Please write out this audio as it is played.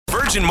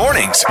Virgin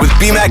Mornings with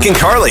BMAC and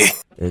Carly.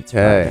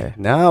 Okay.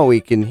 Now we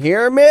can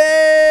hear me.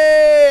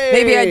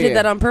 Maybe I did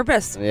that on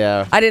purpose.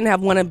 Yeah. I didn't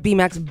have one of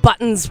BMAC's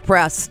buttons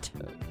pressed.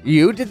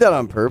 You did that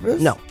on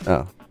purpose? No.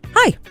 Oh.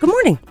 Hi, good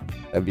morning.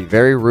 That'd be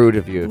very rude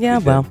of you. Yeah,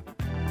 well.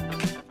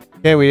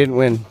 Okay, we didn't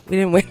win. We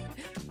didn't win.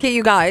 Okay,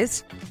 you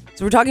guys.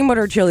 So we're talking about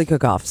our chili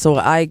cook-off. So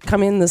I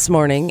come in this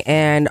morning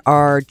and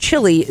our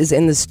chili is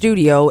in the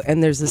studio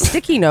and there's a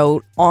sticky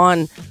note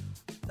on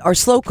our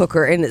slow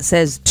cooker and it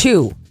says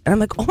 2. And I'm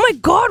like, oh my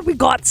God, we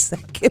got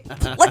second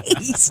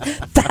place.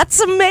 That's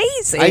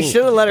amazing. I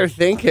should have let her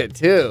think it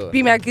too.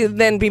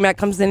 BMAC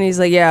comes in and he's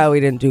like, yeah, we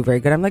didn't do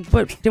very good. I'm like,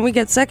 but didn't we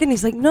get second?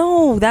 He's like,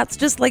 no, that's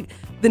just like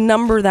the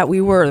number that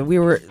we were. We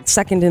were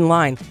second in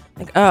line.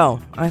 Like,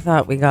 oh, I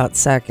thought we got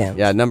second.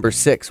 Yeah, number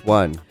 6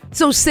 won.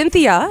 So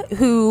Cynthia,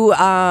 who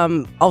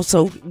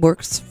also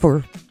works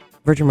for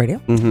Virgin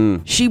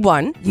Radio, she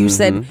won. You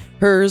said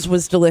hers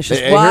was delicious.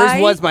 Why?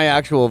 Hers was my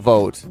actual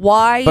vote.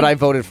 Why? But I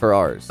voted for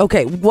ours.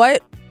 Okay,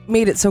 what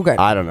made it so good?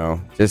 I don't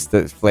know. Just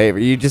the flavor.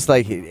 You just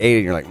like ate it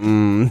and you're like,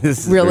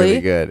 this is really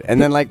good.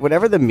 And then like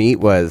whatever the meat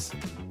was,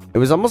 it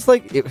was almost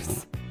like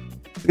it's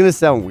going to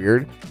sound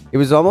weird. It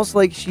was almost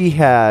like she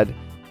had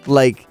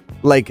like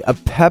a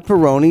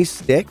pepperoni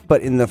stick,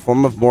 but in the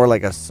form of more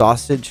like a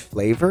sausage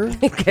flavor.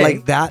 Okay.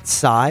 Like that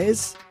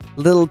size.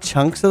 Little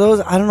chunks of those.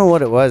 I don't know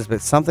what it was,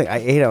 but something I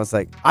ate. I was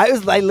like, I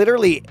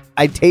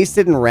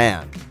tasted and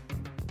ran.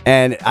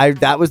 And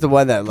that was the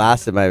one that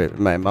lasted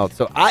my mouth.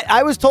 So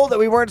I was told that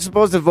we weren't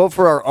supposed to vote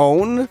for our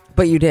own.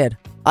 But you did.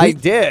 I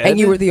did. And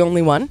you were the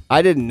only one?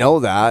 I didn't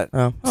know that.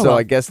 Oh. So Well.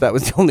 I guess that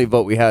was the only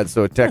vote we had.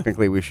 So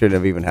technically we should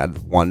have even had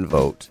one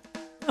vote.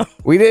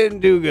 We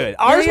didn't do good.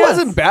 Ours Yes.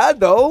 wasn't bad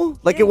though.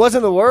 Like it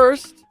wasn't the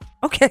worst.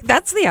 Okay,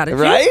 that's the attitude.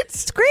 Right?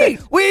 It's great.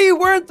 We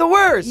weren't the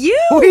worst. You.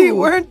 We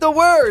weren't the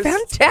worst.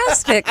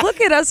 Fantastic.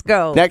 Look at us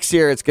go. Next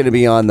year it's going to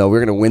be on though. We're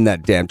going to win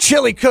that damn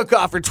chili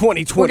cook-off for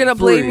 2023. We're going to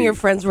blame your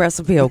friend's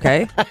recipe,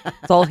 okay?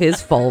 It's all his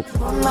fault.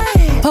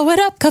 Pull it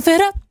up, cuff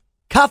it up.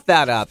 Cuff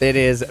that up. It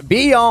is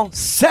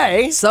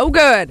Beyonce So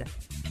good.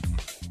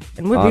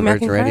 And we're on BMAC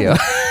Virgin and Radio.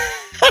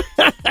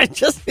 Carly. I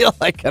just feel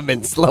like I'm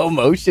in slow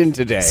motion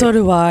today. So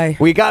do I.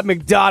 We got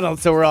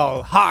McDonald's, so we're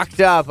all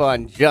hocked up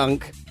on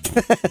junk.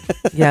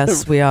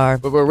 Yes, we are.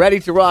 But we're ready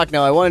to rock.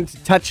 Now, I wanted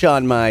to touch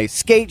on my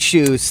skate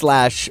shoes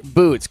 /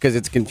 boots because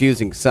it's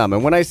confusing some.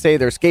 And when I say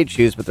they're skate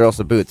shoes, but they're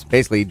also boots,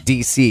 basically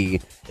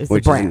DC, Is the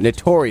which is a brand.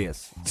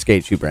 notorious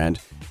skate shoe brand.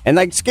 And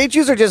like skate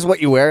shoes are just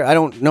what you wear. I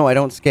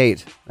don't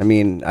skate. I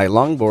mean, I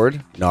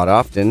longboard, not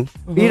often.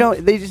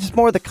 But they just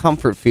more the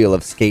comfort feel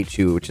of skate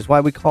shoe, which is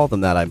why we call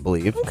them that, I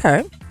believe.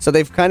 Okay. So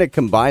they've kind of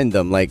combined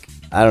them. Like,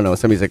 I don't know.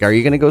 Somebody's like, are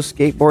you going to go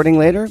skateboarding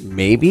later?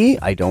 Maybe.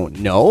 I don't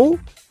know.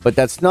 But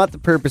that's not the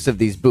purpose of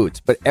these boots.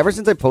 But ever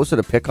since I posted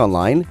a pic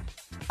online,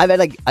 I've had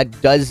like a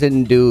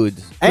dozen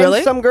dudes. And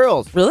Really? some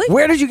girls. Really?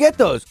 Where did you get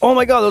those? Oh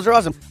my God, those are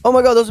awesome. Oh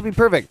my God, those would be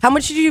perfect. How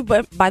much did you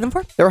buy them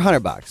for? They were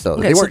 $100, so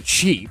Okay, they so weren't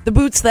cheap. The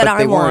boots that but I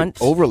they want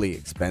weren't overly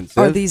expensive.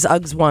 are these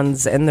Uggs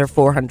ones, and they're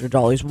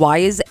 $400. Why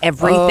is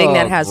everything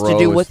that has to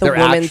do gross. with a They're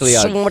woman actually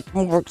so Uggs. much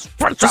more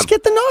expensive? Just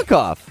get the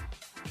knockoff.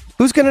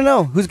 Who's going to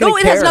know? Who's going No,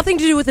 to it care? has nothing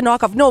to do with the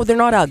knockoff. No, they're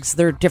not Uggs.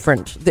 They're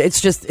different.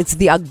 It's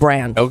the Ugg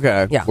brand.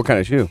 Okay. Yeah. What kind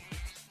of shoe?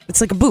 It's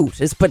like a boot,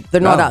 but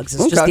they're not Oh, Uggs.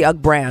 It's just okay. the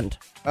Ugg brand.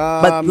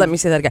 But let me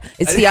say that again.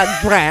 It's the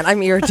Ugg brand.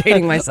 I'm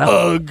irritating myself.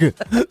 Ugh.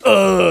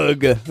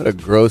 Ugh. What a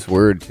gross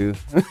word, too.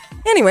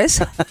 Anyways,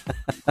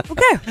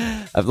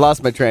 okay. I've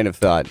lost my train of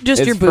thought.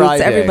 Just It's your boots.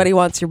 Friday. Everybody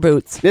wants your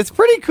boots. It's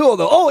pretty cool,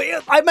 though. Oh,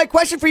 I have my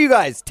question for you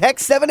guys.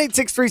 Text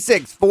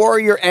 78636 for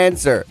your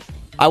answer.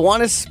 I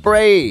want to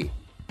spray,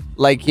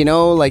 like, you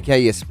know, like how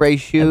you spray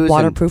shoes. and-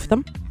 Waterproof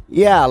them.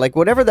 yeah, like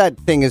whatever that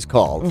thing is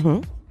called.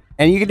 Mm-hmm.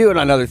 And you can do it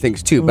on other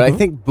things, too. But I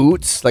think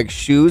boots, like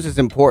shoes, is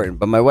important.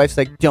 But my wife's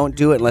like, don't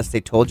do it unless they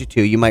told you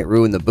to. You might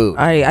ruin the boot.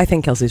 I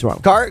think Kelsey's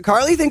wrong.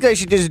 Carly thinks I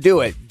should just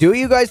do it. Do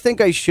you guys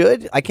think I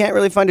should? I can't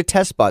really find a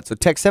test spot. So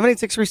text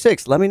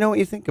 78636. Let me know what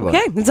you think about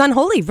it. Okay, it's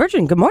Unholy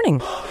Virgin. Good morning.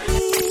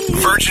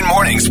 Virgin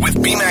Mornings with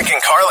BMAC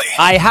and Carly.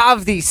 I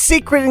have the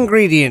secret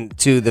ingredient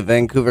to the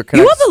Vancouver You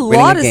Canucks have a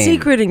winning lot of game.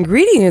 secret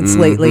ingredients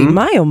lately.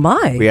 My, oh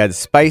my. We had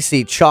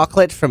spicy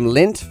chocolate from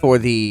Lindt for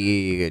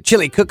the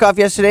chili cook-off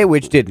yesterday,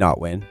 which did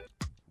not win.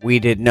 We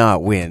did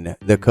not win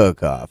the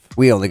cook-off.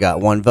 We only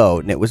got one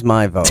vote, and it was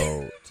my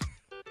vote.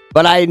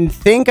 But I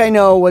think I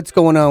know what's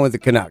going on with the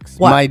Canucks.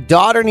 What? My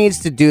daughter needs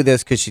to do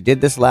this because she did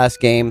this last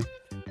game.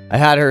 I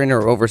had her in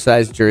her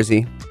oversized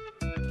jersey.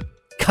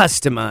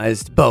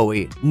 Customized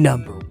Bowie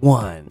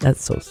 #1.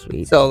 That's so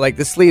sweet. So, like,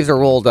 the sleeves are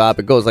rolled up.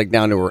 It goes, like,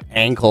 down to her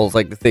ankles.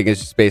 Like, the thing is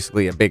just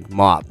basically a big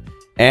mop.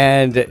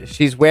 And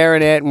she's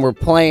wearing it, and we're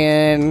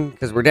playing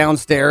because we're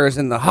downstairs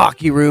in the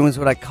hockey room is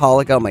what I call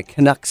it. Got my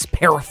Canucks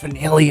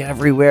paraphernalia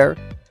everywhere.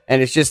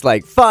 And it's just,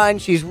 like, fun.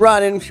 She's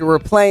running. We're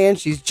playing.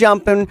 She's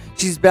jumping.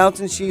 She's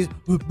bouncing. She's...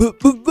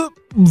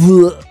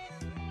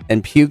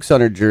 and pukes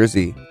on her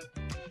jersey.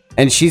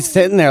 And she's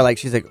sitting there like,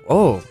 she's like,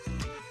 oh,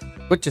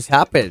 what just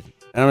happened?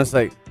 And I'm just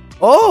like,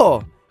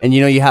 oh, And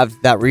you have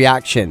that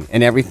reaction,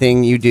 and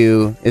everything you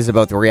do is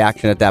about the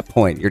reaction at that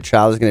point. Your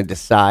child is going to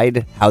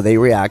decide how they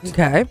react.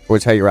 Okay.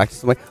 Towards how you react to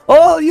something.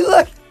 Oh,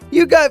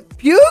 you got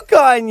puke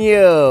on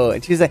you.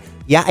 And she's like,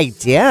 yeah, I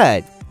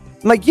did.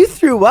 I'm like, you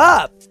threw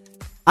up.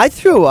 I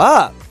threw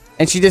up.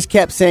 And she just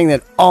kept saying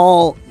that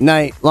all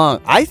night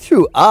long. I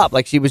threw up.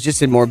 Like she was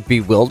just in more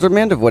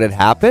bewilderment of what had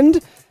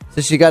happened.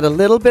 So she got a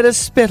little bit of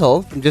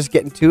spittle from just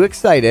getting too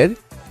excited.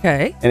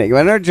 Okay. And it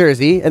went on our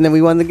jersey, and then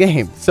we won the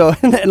game. So,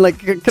 and then, like,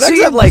 Canucks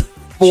you have like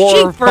 4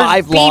 or cheap for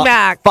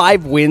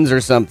 5 wins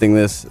or something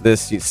this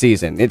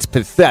season. It's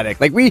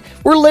pathetic. Like we're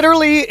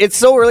literally, it's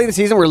so early in the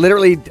season, we're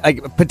literally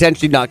like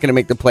potentially not going to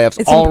make the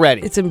playoffs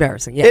already. It's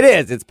embarrassing. Yeah. It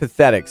is. It's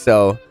pathetic.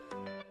 So,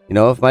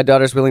 if my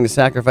daughter's willing to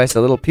sacrifice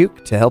a little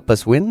puke to help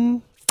us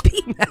win,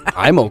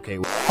 I'm okay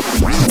with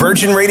it.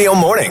 Virgin Radio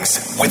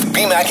Mornings with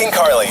BMAC and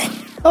Carly.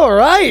 All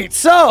right.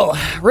 So,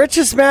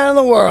 richest man in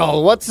the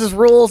world. What's his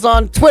rules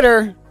on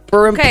Twitter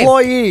for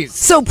employees?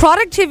 So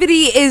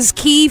productivity is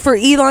key for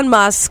Elon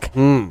Musk,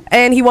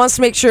 and he wants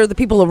to make sure the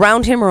people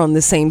around him are on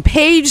the same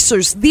page. So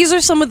these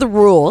are some of the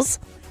rules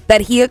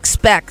that he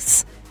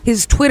expects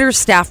his Twitter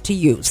staff to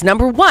use.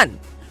 Number 1,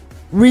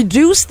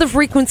 reduce the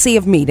frequency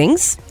of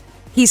meetings.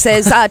 He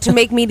says to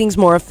make meetings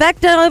more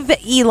effective,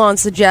 Elon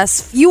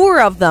suggests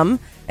fewer of them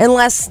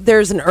unless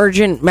there's an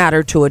urgent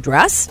matter to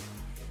address.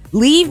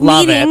 Leave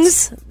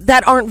meetings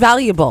that aren't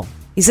valuable.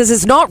 He says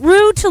it's not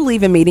rude to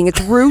leave a meeting.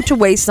 It's rude to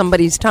waste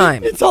somebody's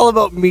time. It's all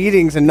about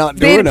meetings and not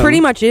doing them. It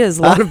pretty much is.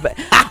 A lot of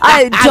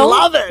I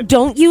love it.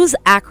 Don't use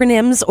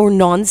acronyms or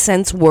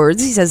nonsense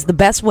words. He says the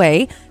best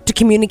way to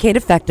communicate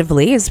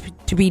effectively is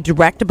to be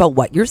direct about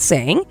what you're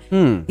saying.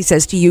 He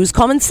says to use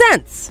common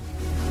sense.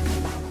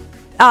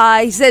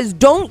 He says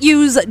don't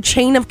use a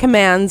chain of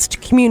commands to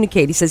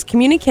communicate. He says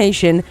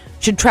communication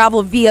should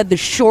travel via the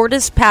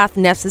shortest path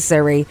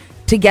necessary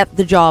to get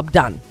the job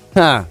done.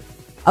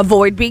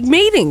 Avoid big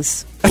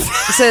meetings. He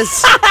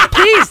says,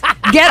 please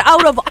get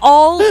out of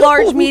all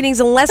large meetings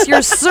unless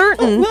you're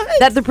certain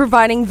that they're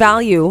providing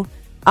value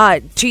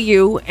to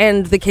you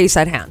and the case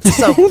at hand.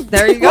 So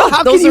there you go. Well,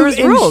 how Those can are you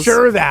his rules.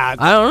 ensure that?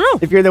 I don't know.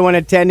 If you're the one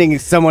attending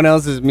someone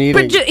else's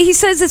meeting. But he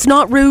says it's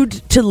not rude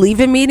to leave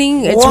a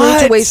meeting. It's rude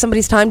to waste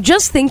somebody's time.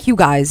 Just think, you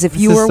guys, if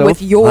you were so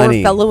with your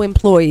funny. fellow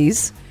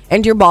employees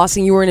and your boss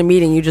and you were in a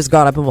meeting, you just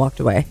got up and walked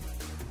away.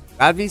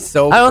 That'd be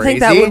so I don't think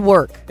that would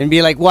work. And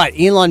be like, what?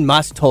 Elon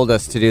Musk told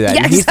us to do that.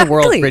 Yeah, And he's the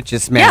world's exactly.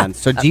 richest man. Yeah.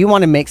 So do you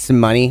want to make some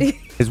money?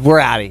 Because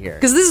we're out of here.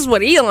 Because this is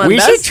what Elon We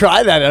does. should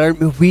try that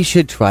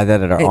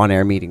at our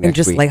on-air meeting next and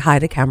just week. like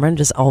hide a camera and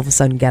just all of a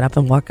sudden get up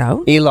and walk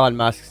out. Elon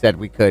Musk said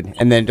we could,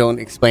 and then don't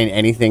explain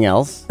anything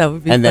else. That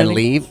would be and then funny.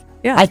 leave.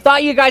 Yeah. I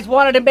thought you guys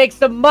wanted to make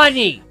some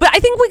money. But I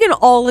think we can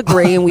all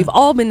agree, and we've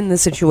all been in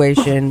this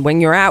situation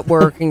when you're at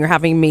work and you're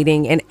having a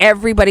meeting, and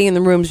everybody in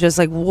the room's just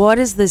like, "What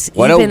is this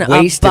What even a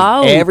waste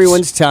about?" of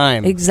everyone's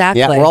time. Exactly.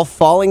 Yeah, we're all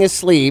falling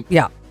asleep.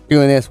 Yeah.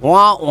 Doing this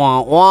wah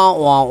wah wah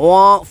wah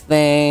wah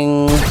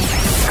thing.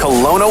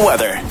 Kelowna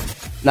weather.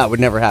 That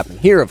would never happen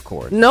here, of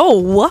course.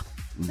 No,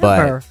 But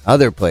never.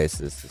 other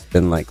places, it's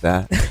been like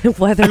that.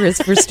 Whether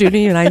it's for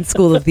Student United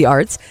School of the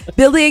Arts,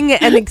 building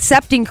and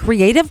accepting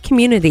creative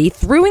community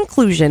through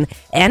inclusion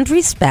and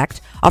respect,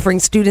 offering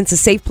students a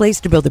safe place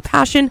to build a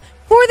passion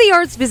for the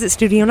arts. Visit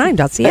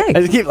studio9.ca. I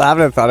just keep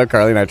laughing at the thought of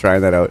Carly and I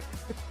trying that out.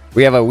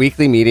 We have a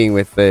weekly meeting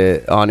with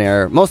the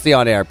mostly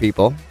on-air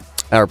people,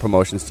 our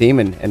promotions team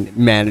and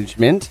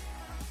management,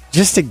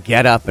 just to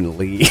get up and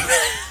leave.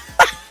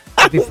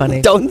 That'd be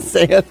funny. Don't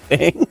say a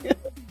thing.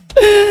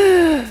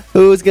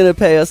 Who's going to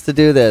pay us to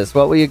do this?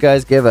 What will you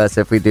guys give us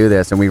if we do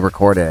this and we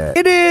record it?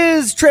 It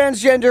is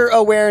Transgender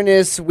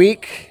Awareness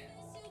Week.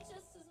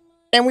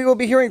 And we will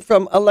be hearing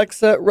from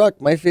Alexa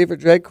Ruck, my favorite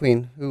drag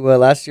queen, who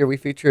last year we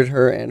featured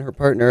her and her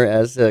partner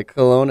as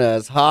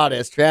Kelowna's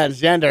hottest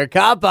transgender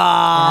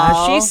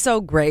couple. She's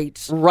so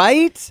great.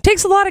 Right?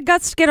 Takes a lot of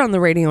guts to get on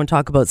the radio and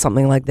talk about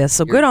something like this,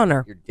 so good on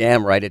her. You're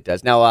damn right it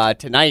does. Now,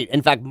 tonight,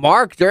 in fact,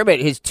 Mark Dermott,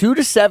 his 2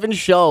 to 7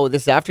 show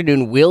this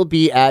afternoon will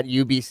be at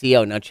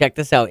UBCO. Now, check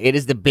this out. It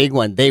is the big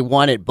one. They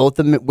won it, both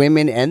the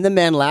women and the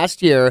men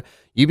last year.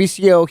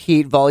 UBCO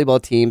Heat volleyball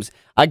teams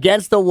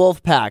against the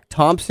Wolfpack,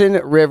 Thompson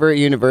River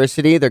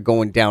University. They're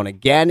going down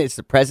again. It's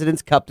the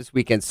President's Cup this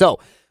weekend. So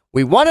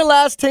we won it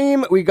last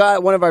team. We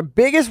got one of our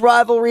biggest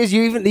rivalries.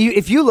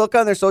 If you look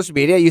on their social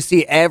media, you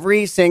see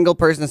every single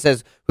person that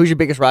says, who's your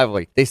biggest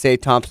rivalry? They say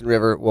Thompson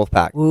River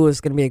Wolfpack. Ooh,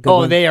 it's going to be a good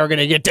one. Oh, they are going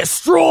to get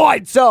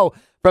destroyed. So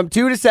from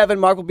 2 to 7,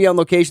 Mark will be on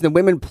location. The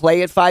women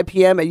play at 5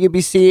 p.m. at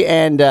UBC,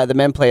 and the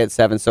men play at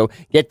 7. So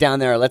get down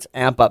there. Let's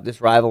amp up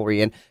this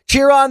rivalry and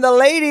cheer on the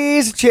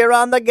ladies. Cheer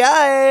on the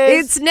guys.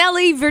 It's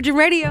Nelly, Virgin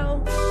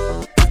Radio.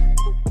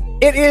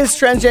 It is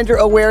Transgender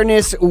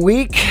Awareness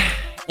Week,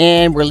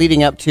 and we're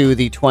leading up to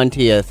the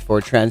 20th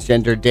for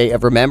Transgender Day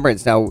of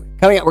Remembrance. Now,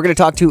 coming up, we're going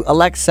to talk to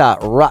Alexa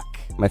Ruck,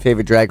 my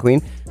favorite drag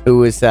queen,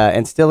 who is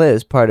and still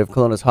is part of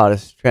Kelowna's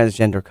hottest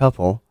transgender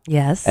couple.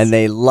 Yes. And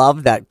they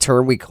love that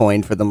term we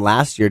coined for them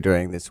last year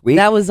during this week.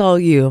 That was all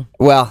you.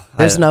 Well,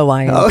 There's no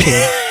I in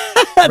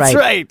it. That's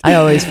right. I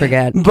always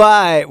forget.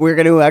 But we're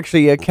going to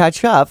actually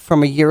catch up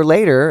from a year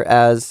later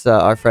as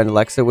our friend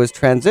Alexa was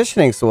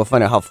transitioning. So we'll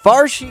find out how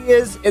far she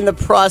is in the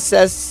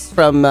process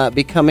from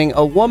becoming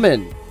a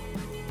woman.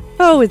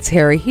 Oh, it's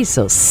Harry. He's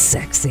so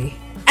sexy.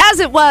 As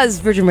it was,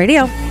 Virgin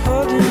Radio.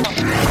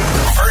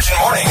 Virgin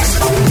Mornings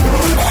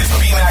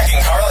with B-Mac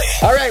and Carly.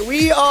 All right,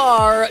 we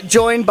are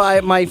joined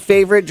by my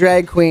favorite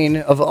drag queen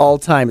of all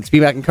time. It's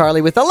B-Mac and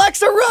Carly with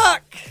Alexa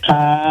Rock.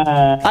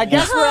 I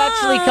guess we're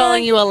actually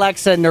calling you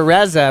Alexa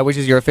Nereza, which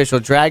is your official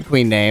drag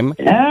queen name.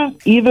 Yeah,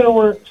 either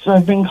works.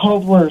 I've been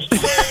called worse.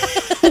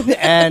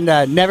 And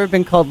never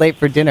been called late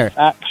for dinner.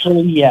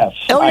 Actually, yes.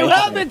 Oh, you I-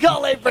 have been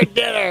called late for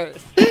dinner.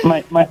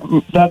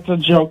 That's a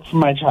joke from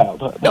my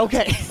childhood.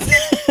 Okay.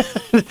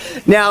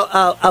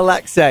 Now,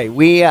 Alexa,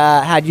 we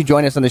had you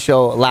join us on the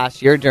show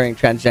last year during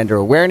Transgender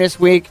Awareness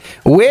Week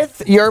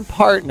with your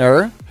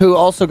partner, who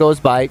also goes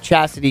by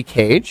Chastity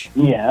Cage,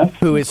 Yes.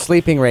 who is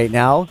sleeping right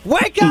now.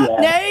 Wake up,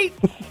 Nate!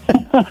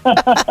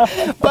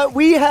 But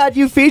we had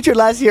you featured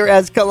last year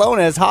as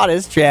Kelowna's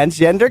hottest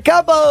transgender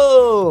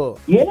couple.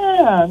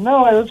 Yeah,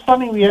 no, it was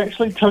funny. We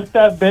actually took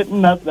that bit,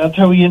 and that's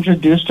how we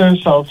introduced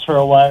ourselves for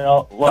a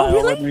while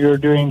really? when we were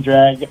doing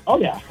drag. Oh,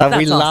 yeah. We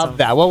That's love awesome.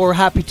 that. Well, we're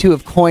happy to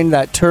have coined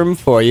that term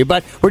for you,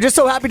 but we're just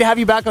so happy to have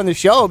you back on the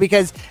show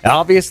because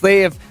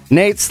obviously if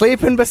Nate's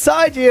sleeping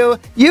beside you,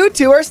 you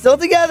two are still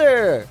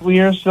together. We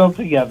are still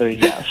together,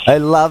 yes. I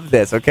love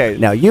this. Okay,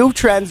 now you've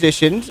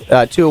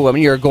transitioned to a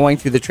woman. You're going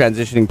through the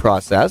transitioning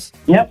process.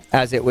 Yep.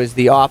 As it was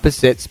the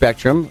opposite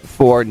spectrum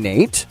for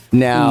Nate.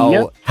 Now,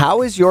 Yep.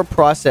 How is your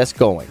process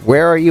going?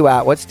 Where are you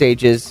at? What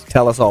stages?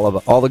 Tell us all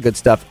about all the good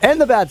stuff and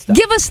the bad stuff.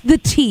 Give us the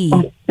tea.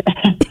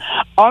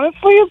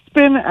 Honestly, it's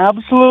been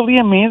absolutely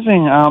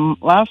amazing.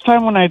 Last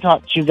time when I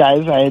talked to you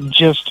guys, I had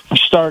just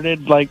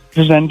started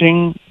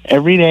presenting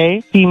every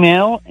day,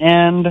 female,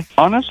 and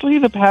honestly,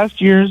 the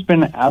past year has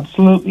been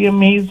absolutely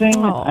amazing.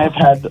 Aw. I've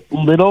had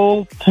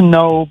little to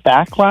no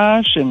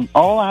backlash in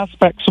all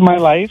aspects of my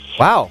life.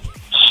 Wow.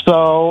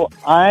 So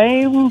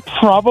I'm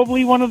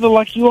probably one of the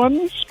lucky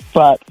ones,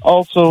 but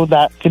also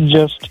that could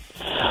just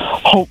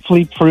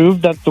hopefully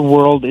prove that the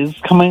world is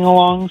coming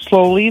along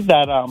slowly,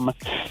 that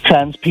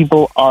trans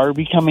people are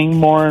becoming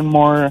more and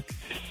more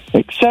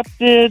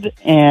accepted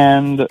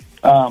and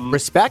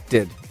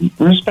Respected.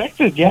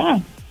 respected, yeah.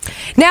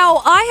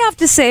 Now, I have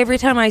to say, every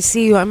time I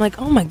see you, I'm like,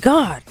 oh my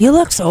God, you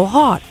look so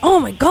hot. Oh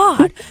my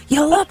God,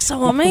 you look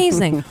so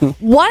amazing.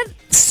 What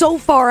so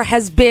far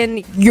has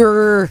been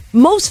your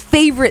most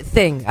favorite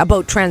thing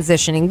about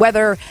transitioning?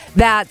 Whether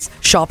that's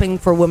shopping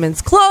for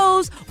women's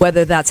clothes,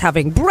 whether that's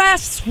having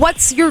breasts,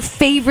 what's your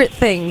favorite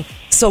thing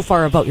so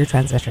far about your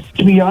transition?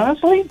 To be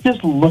honestly,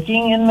 just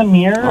looking in the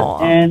mirror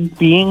Aw. and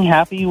being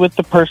happy with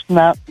the person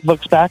that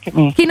looks back at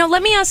me.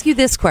 Let me ask you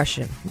this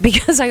question,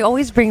 because I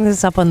always bring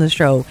this up on the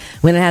show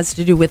when it has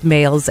to do with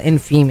males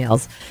and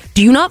females.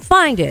 Do you not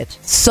find it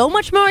so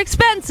much more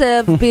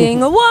expensive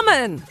being a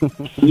woman?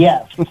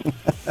 Yes.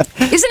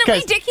 Isn't it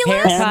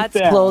ridiculous? Haircuts,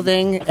 down.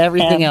 clothing,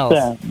 everything Hands else.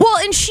 down. Well,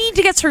 and she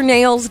gets her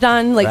nails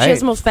done. She Right. has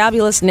the most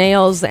fabulous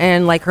nails,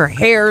 and her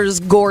hair's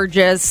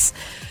gorgeous.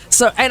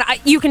 So, and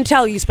you can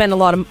tell you spend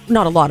not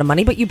a lot of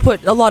money, but you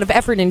put a lot of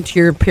effort into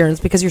your appearance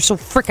because you're so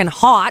freaking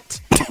hot.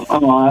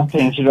 Aw,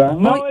 thank you,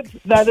 darling. No,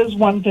 that is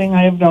one thing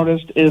I have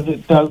noticed is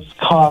it does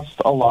cost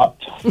a lot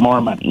more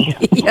money.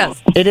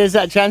 Yes. It is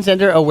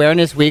Transgender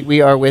Awareness Week.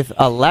 We are with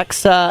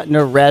Alexa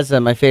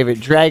Nereza, my favorite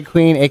drag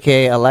queen,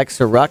 a.k.a.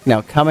 Alexa Ruck.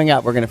 Now, coming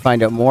up, we're going to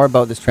find out more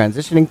about this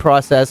transitioning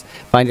process,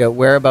 find out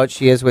whereabouts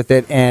she is with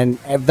it, and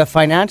the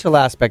financial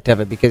aspect of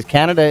it, because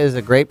Canada is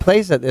a great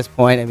place at this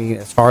point. I mean,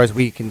 as far as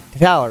we can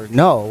tell or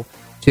know,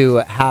 to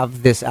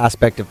have this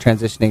aspect of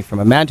transitioning from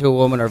a man to a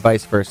woman or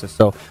vice versa.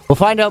 So we'll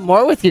find out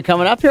more with you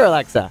coming up here,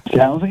 Alexa.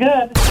 Sounds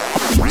good.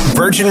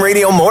 Virgin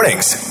Radio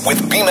Mornings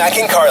with B-Mac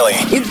and Carly.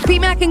 It's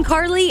B-Mac and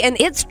Carly, and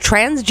it's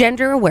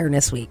Transgender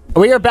Awareness Week.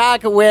 We are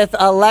back with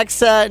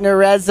Alexa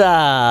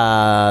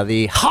Nereza,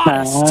 the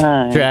hottest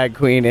Hi. drag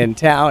queen in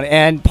town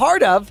and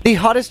part of the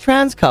hottest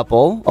trans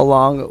couple,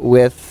 along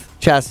with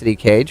Chastity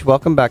Cage.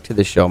 Welcome back to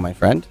the show, my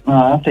friend.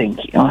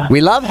 Thank you.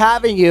 We love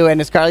having you, and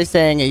as Carly's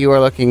saying, you are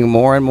looking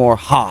more and more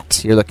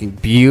hot. You're looking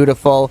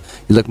beautiful.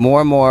 You look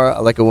more and more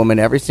like a woman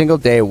every single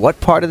day. What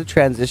part of the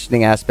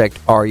transitioning aspect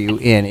are you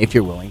in, if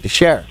you're willing to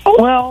share?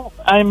 Well,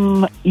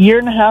 I'm a year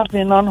and a half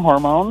in on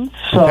hormones,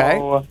 so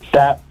Okay.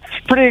 that's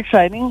pretty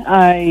exciting.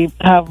 I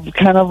have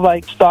kind of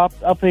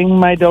stopped upping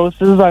my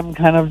doses. I'm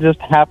kind of just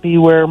happy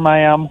where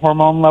my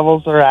hormone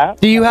levels are at.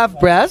 Do you have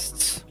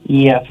breasts?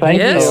 Yes, I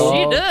Yes, do.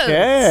 she does.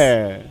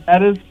 Okay.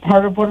 That is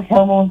part of what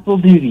hormones will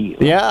do to you.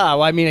 Yeah,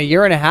 well, I mean, a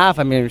year and a half,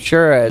 I mean, I'm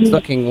sure it's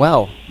looking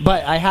well.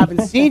 But I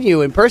haven't seen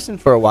you in person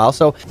for a while,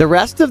 so the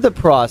rest of the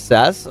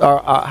process,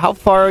 how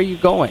far are you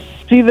going?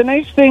 See, the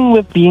nice thing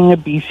with being a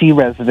BC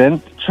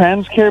resident,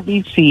 TransCare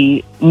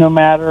BC, no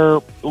matter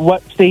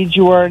what stage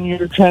you are in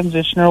your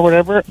transition or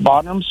whatever,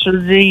 bottom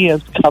surgery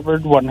is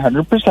covered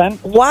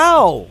 100%.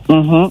 Wow.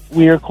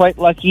 We are quite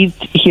lucky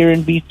here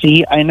in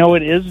BC. I know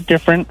it is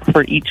different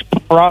for each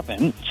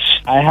province,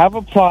 I have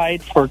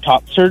applied for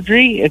top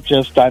surgery.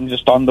 I'm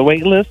just on the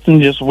wait list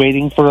and just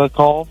waiting for a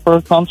call for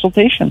a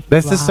consultation.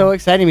 This is so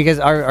exciting because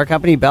our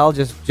company Bell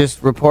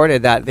just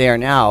reported that they are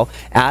now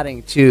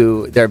adding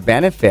to their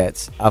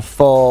benefits a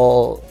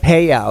full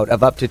payout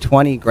of up to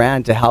 20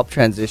 grand to help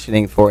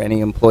transitioning for any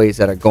employees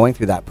that are going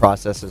through that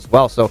process as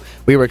well. So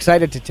we were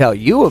excited to tell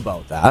you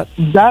about that.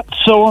 That's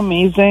so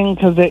amazing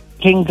because it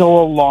can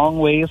go a long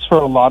ways for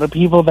a lot of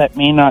people that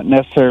may not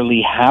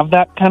necessarily have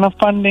that kind of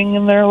funding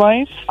in their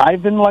life.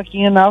 I've been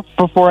lucky enough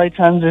before I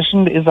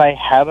transitioned is I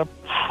had a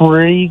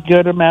pretty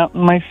good amount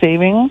in my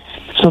savings.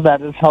 So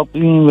that is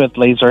helping me with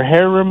laser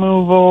hair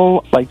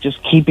removal, like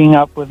just keeping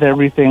up with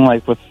everything,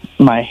 like with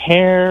my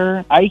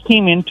hair. I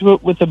came into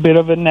it with a bit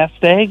of a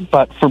nest egg,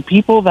 but for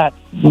people that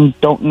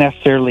don't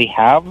necessarily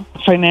have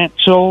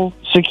financial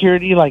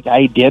security like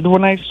I did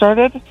when I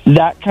started,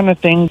 that kind of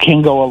thing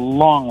can go a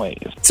long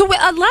ways. So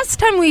last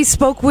time we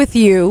spoke with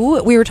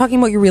you, we were talking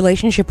about your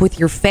relationship with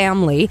your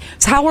family.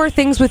 So how are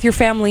things with your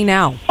family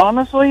now?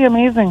 Honestly,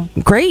 amazing.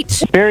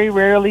 Great. Very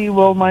rarely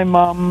will my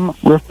mom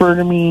refer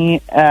to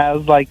me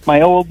as like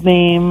my old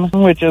name,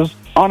 which is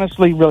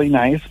honestly really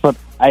nice, but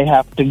I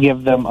have to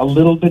give them a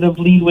little bit of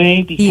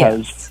leeway because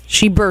Yes.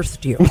 She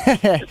birthed you.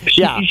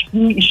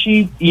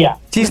 Yeah.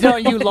 She's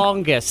known you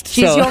longest.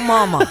 She's so your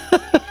mama.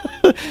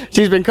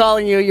 she's been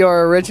calling you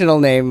your original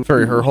name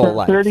for her whole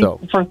life.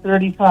 For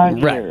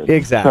 35 Right, years.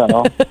 exactly.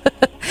 So.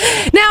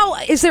 Now,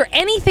 is there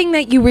anything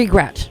that you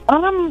regret?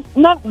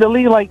 Not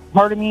really. Like,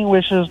 part of me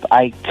wishes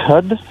I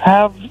could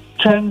have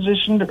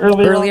transitioned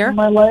earlier in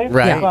my life.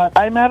 Right. But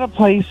I'm at a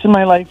place in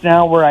my life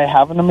now where I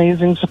have an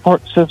amazing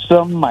support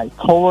system. My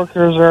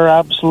coworkers are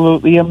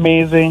absolutely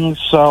amazing.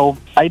 So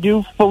I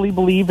do fully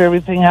believe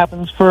everything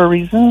happens for a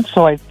reason.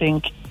 So I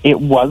think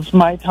it was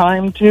my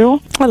time too.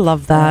 I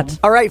love that.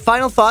 All right,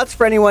 final thoughts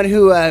for anyone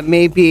who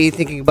may be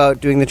thinking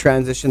about doing the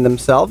transition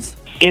themselves?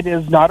 It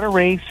is not a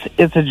race,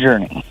 it's a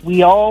journey.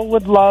 We all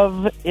would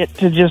love it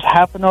to just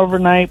happen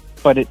overnight,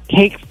 but it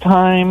takes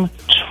time.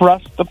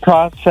 Trust the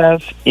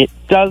process. It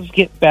does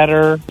get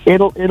better.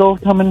 It'll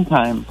come in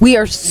time. We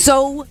are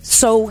so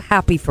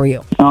happy for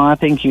you. Oh,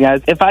 thank you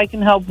guys. If I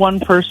can help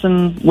one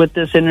person with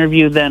this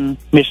interview, then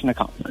mission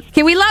accomplished.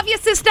 Okay, we love you,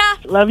 sister.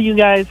 Love you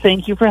guys.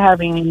 Thank you for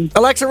having me.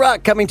 Alexa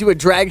Ruck coming to a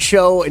drag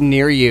show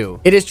near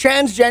you. It is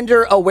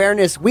Transgender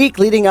Awareness Week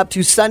leading up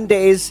to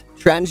Sunday's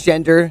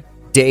Transgender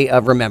Day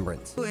of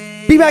Remembrance.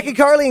 B-Mac and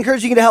Carly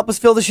encouraging you to help us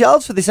fill the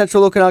shelves for the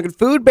Central Okanagan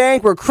Food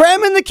Bank. We're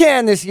cramming the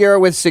can this year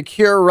with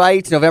Secure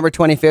Right, November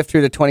 25th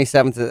through the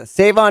 27th.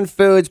 Save on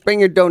foods, bring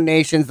your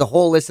donations. The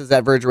whole list is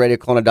at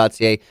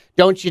virginradiokona.ca.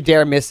 Don't you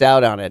dare miss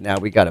out on it. Now,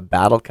 we got a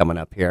battle coming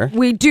up here.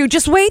 We do.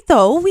 Just wait,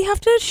 though. We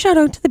have to shout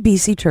out to the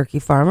BC turkey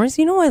farmers.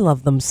 You know I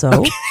love them so.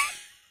 Okay.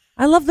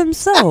 I love them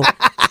so.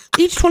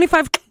 Each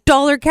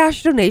 $25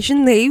 cash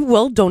donation, they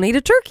will donate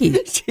a turkey.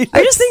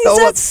 I just think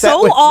that's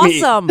so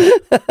awesome.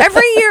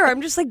 Every year,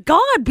 I'm just like,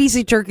 God,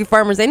 BC turkey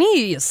farmers, any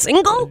of you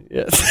single?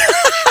 Yes.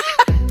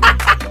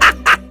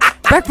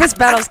 Breakfast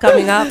battle's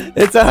coming up.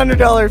 It's a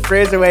 $100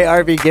 Fraser Way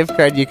RV gift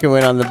card you can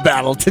win on the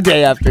battle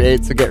today after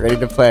 8, so get ready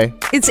to play.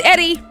 It's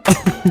Eddie.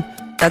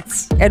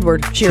 That's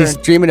Edward Sheeran. She's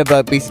dreaming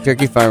about BC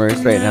turkey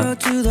farmers right now.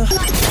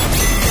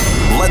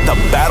 Let the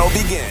battle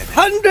begin.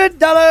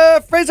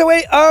 $100 Fraser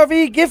Way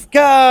RV gift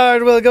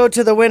card will go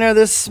to the winner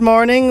this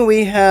morning.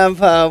 We have,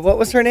 what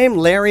was her name?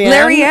 Larry Ann?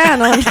 Larry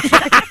Ann.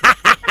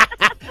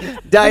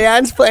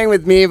 Diane's playing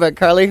with me, but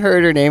Carly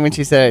heard her name when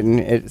she said it, and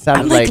it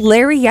sounded I'm like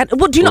Larry Ann.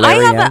 Well, do you know,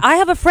 I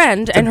have a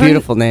friend. It's and a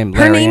beautiful name,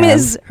 Her Larry name Ann.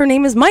 her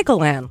name is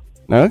Michael Ann.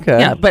 Okay.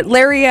 Yeah, but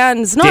Larry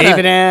Ann's not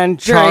David Ann,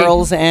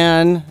 Charles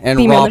Ann, and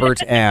female.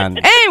 Robert Ann.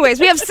 Anyways,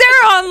 we have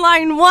Sarah on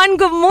line 1.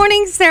 Good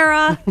morning,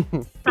 Sarah.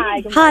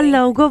 Hi. Good morning.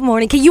 Hello, good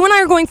morning. Okay, you and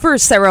I are going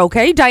first, Sarah,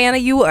 okay? Diana,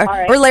 you are,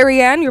 right. or Larry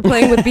Ann, you're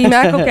playing with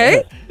B-Mac,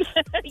 okay?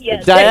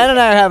 Yes. Diane and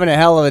I are having a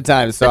hell of a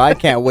time, so I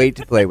can't wait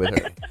to play with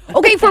her.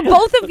 Okay, for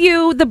both of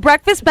you, the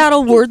breakfast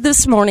battle word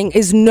this morning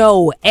is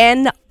no.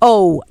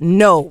 N-O,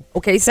 no.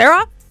 Okay,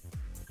 Sarah?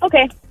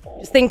 Okay.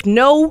 Just think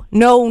no,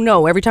 no,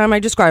 no every time I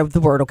describe the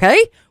word,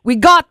 okay? We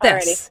got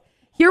this. Alrighty.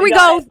 Here we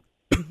got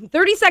go.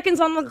 30 seconds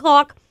on the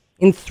clock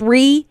in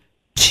 3,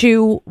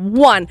 2,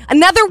 1.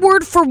 Another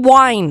word for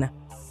wine.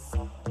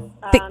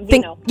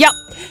 Vino. Yep.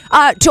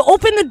 To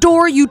open the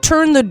door, you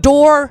turn the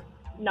door.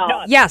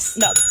 No. Yes.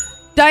 No.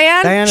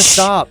 Diane? Diana,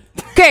 stop.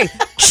 Okay.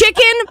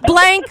 Chicken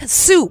blank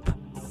soup.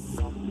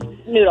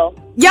 Noodle.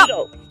 Yep.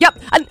 Noodle. Yep.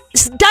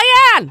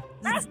 Diane!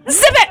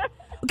 Zip it!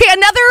 Okay,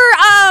 another,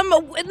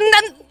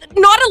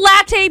 not a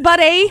latte, but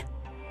a...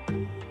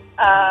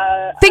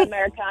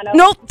 Americano.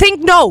 No,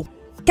 think no.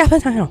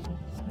 Cappuccino.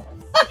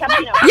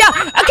 Cappuccino. Yeah,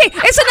 okay,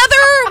 it's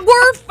another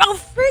word. Oh,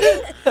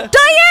 freaking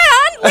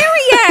Diane!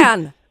 Larry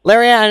Ann!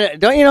 Larry Ann,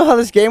 don't you know how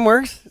this game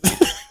works?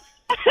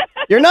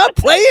 You're not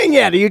playing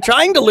yet. Are you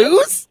trying to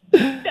lose?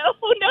 No.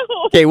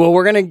 Okay, well,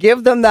 we're going to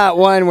give them that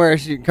one where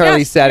Carly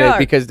Yes, said we it are.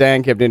 because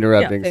Diane kept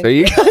interrupting. Yeah, So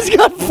you guys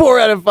got 4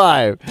 out of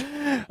 5.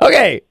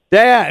 Okay,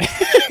 Diane,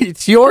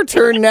 it's your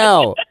turn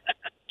now.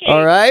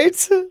 All right?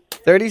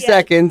 30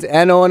 seconds,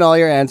 and on all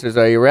your answers.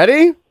 Are you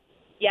ready?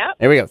 Yeah.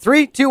 There we go.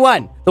 3, 2,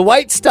 1. The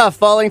white stuff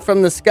falling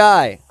from the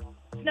sky.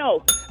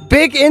 Snow.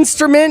 Big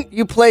instrument.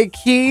 You play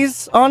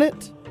keys on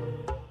it.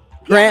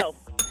 Grant. Piano.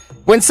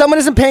 When someone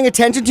isn't paying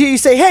attention to you, you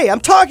say, hey, I'm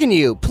talking to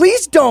you.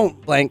 Please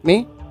don't blank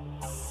me.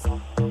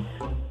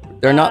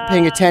 They're not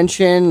paying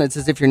attention. It's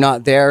as if you're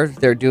not there.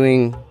 They're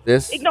doing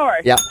this. Ignore.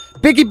 Yeah.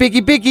 Biggie,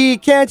 biggie,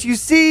 biggie. Can't you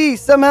see?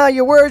 Somehow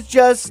your words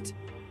just...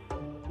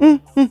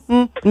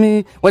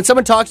 me. When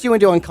someone talks you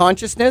into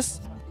unconsciousness,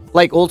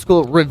 like old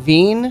school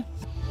ravine,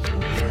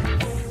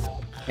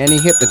 and he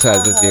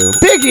hypnotizes you.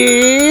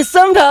 Biggie,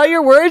 somehow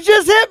your words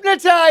just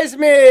hypnotize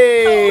me.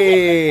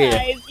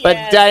 Hypnotize, But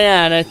yes.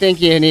 Diane, I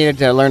think you needed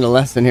to learn a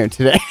lesson here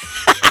today.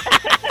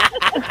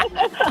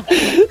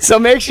 So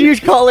make sure you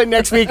call in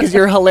next week because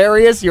you're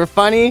hilarious, you're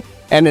funny,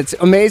 and it's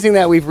amazing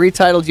that we've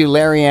retitled you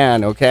Larry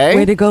Ann, okay?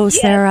 Way to go,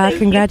 Sarah. Thank you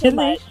so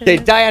Congratulations. much. Okay,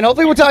 Diane,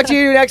 hopefully we'll talk to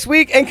you next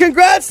week, and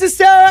congrats to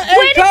Sarah and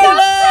Way to go,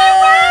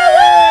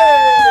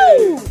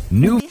 Carly!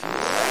 New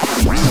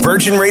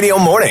Virgin Radio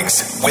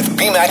Mornings with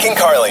BMAC and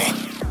Carly.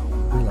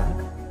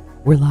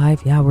 We're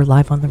live. Yeah, we're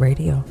live on the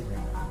radio.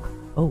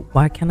 Oh,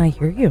 why can't I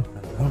hear you?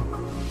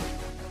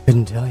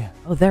 Couldn't tell you.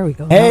 Oh, there we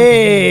go.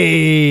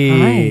 Hey! All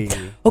right.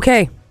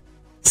 Okay.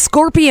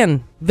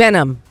 Scorpion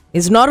venom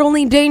is not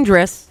only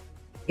dangerous,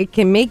 it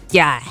can make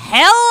you a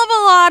hell of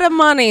a lot of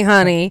money,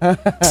 honey.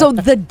 So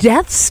the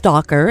Death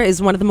Stalker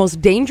is one of the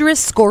most dangerous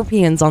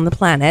scorpions on the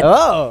planet.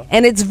 Oh.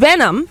 And its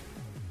venom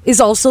is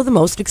also the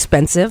most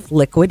expensive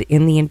liquid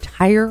in the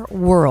entire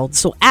world.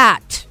 So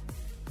at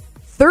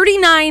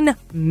 $39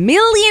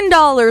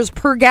 million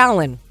per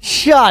gallon.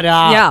 Shut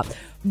up. Yeah.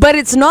 But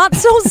it's not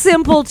so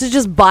simple to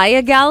just buy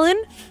a gallon.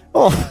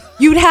 Oh.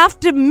 You'd have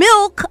to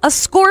milk a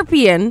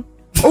scorpion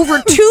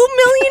over 2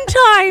 million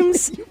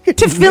times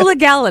to fill a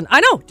gallon. I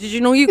know. Did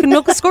you know you can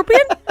milk a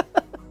scorpion?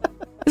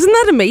 Isn't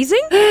that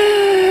amazing?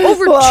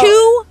 Over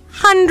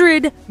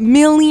 200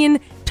 million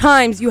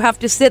times you have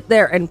to sit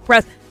there and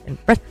press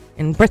and press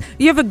and press.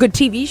 You have a good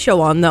TV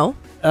show on, though.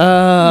 Waste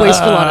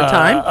a lot of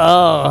time.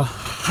 Oh,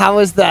 how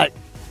is that?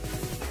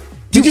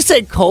 Did you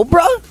say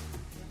cobra?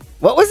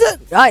 What was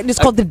it? It's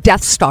called the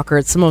Death Stalker.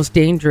 It's the most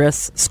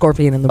dangerous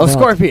scorpion in the world.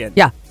 Scorpion.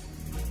 Yeah.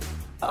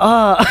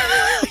 I'm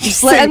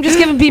just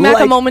giving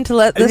BMAC a moment to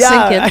let this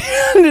sink in.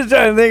 I'm just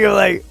trying to think of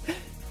like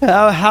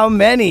how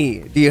many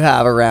do you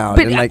have around,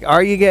 But and like,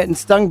 are you getting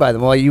stung by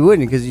them? Well, you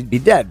wouldn't because you'd be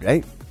dead,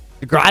 right?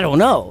 I don't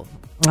know.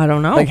 I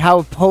don't know. Like,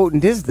 how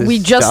potent is this? We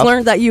just stuff?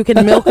 learned that you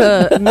can milk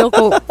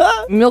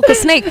a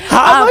snake.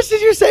 How much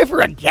did you say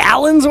for a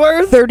gallon's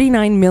worth?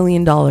 $39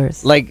 million.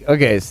 Like,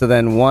 okay, so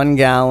then 1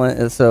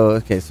 gallon. So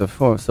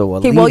what?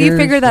 Okay, well, you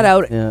figure that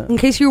out. Yeah. In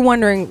case you're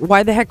wondering,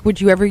 why the heck would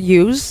you ever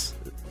use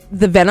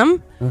the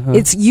venom?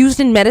 It's used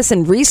in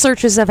medicine.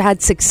 Researchers have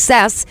had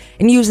success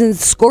in using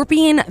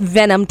scorpion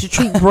venom to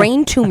treat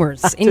brain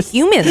tumors in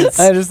humans.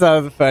 I just thought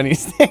of the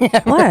funniest thing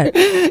ever. What?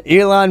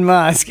 Elon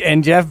Musk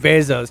and Jeff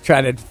Bezos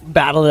trying to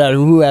battle it out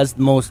who has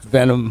the most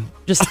venom.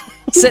 Just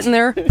sitting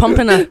there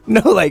pumping a...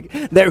 No, like,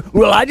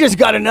 well, I just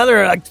got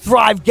another, like,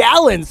 5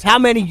 gallons. How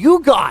many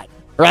you got?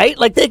 Right?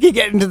 Like, they could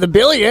get into the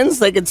billions.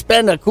 They could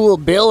spend a cool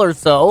bill or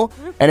so,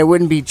 and it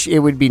would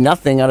be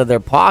nothing out of their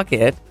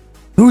pocket.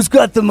 Who's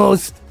got the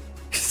most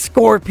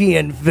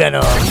scorpion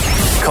venom?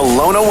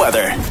 Kelowna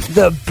weather.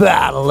 The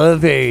battle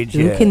of ages.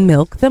 Who can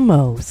milk the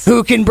most?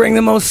 Who can bring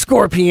the most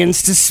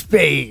scorpions to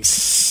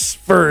space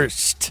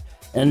first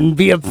and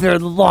be up there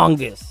the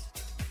longest?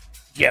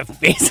 Jeff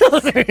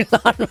Bezos or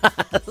Elon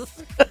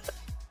Musk.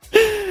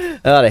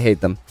 God, I hate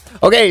them.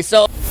 Okay,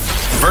 so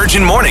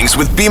Virgin Mornings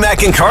with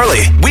BMAC and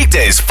Carly.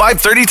 Weekdays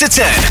 5:30 to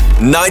 10.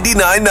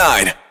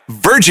 99.9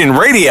 Virgin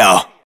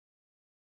Radio.